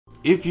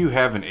If you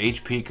have an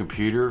HP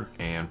computer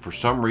and for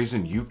some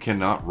reason you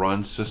cannot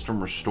run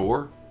System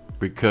Restore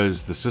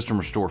because the System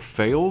Restore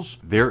fails,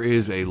 there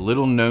is a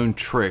little known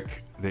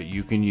trick that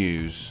you can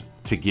use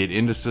to get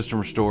into System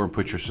Restore and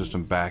put your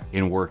system back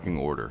in working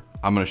order.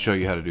 I'm going to show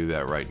you how to do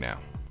that right now.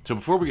 So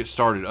before we get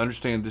started,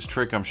 understand this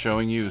trick I'm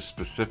showing you is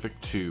specific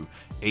to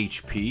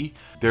HP.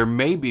 There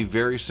may be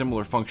very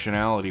similar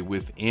functionality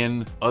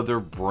within other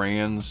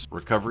brands'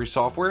 recovery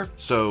software,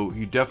 so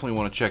you definitely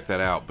want to check that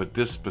out, but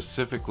this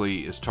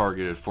specifically is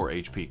targeted for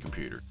HP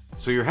computers.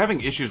 So you're having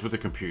issues with the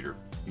computer.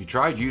 You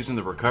tried using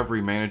the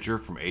recovery manager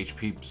from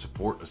HP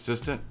Support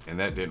Assistant and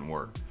that didn't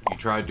work. You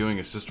tried doing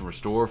a system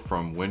restore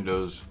from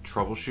Windows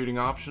troubleshooting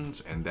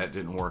options and that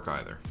didn't work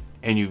either.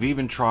 And you've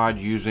even tried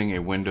using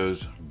a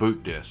Windows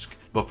boot disk,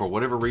 but for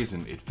whatever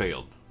reason it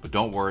failed. But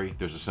don't worry,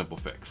 there's a simple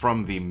fix.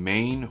 From the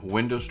main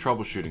Windows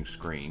troubleshooting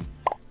screen,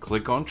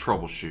 click on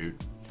Troubleshoot,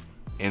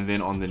 and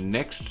then on the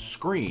next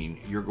screen,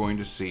 you're going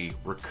to see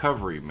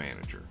Recovery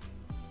Manager.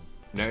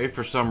 Now, if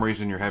for some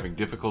reason you're having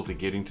difficulty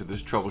getting to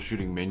this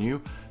troubleshooting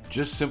menu,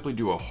 just simply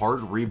do a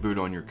hard reboot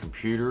on your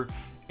computer,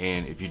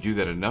 and if you do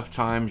that enough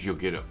times, you'll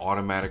get an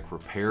automatic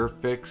repair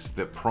fix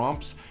that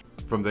prompts.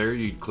 From there,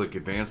 you'd click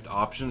Advanced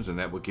Options, and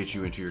that will get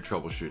you into your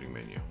troubleshooting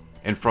menu.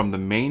 And from the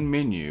main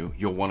menu,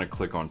 you'll want to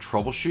click on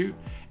Troubleshoot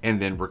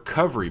and then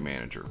Recovery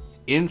Manager.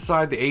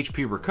 Inside the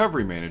HP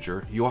Recovery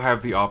Manager, you'll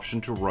have the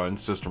option to run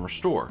System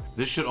Restore.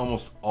 This should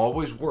almost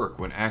always work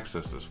when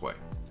accessed this way.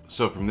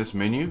 So from this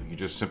menu, you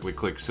just simply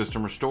click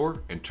System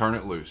Restore and turn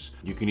it loose.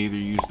 You can either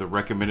use the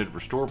recommended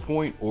restore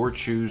point or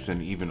choose an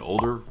even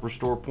older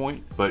restore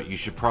point, but you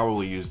should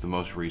probably use the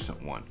most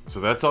recent one. So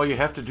that's all you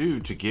have to do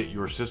to get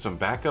your system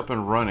back up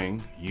and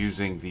running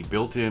using the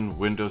built-in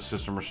Windows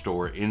System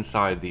Restore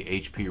inside the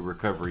HP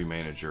Recovery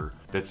Manager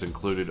that's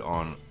included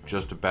on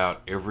just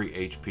about every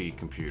HP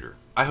computer.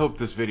 I hope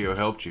this video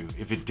helped you.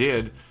 If it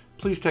did,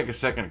 please take a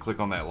second and click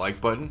on that like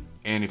button.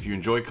 And if you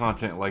enjoy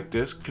content like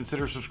this,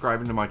 consider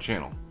subscribing to my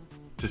channel.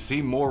 To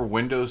see more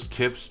Windows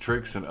tips,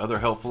 tricks, and other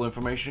helpful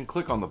information,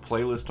 click on the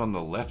playlist on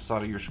the left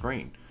side of your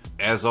screen.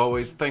 As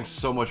always, thanks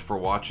so much for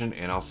watching,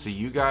 and I'll see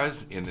you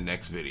guys in the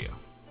next video.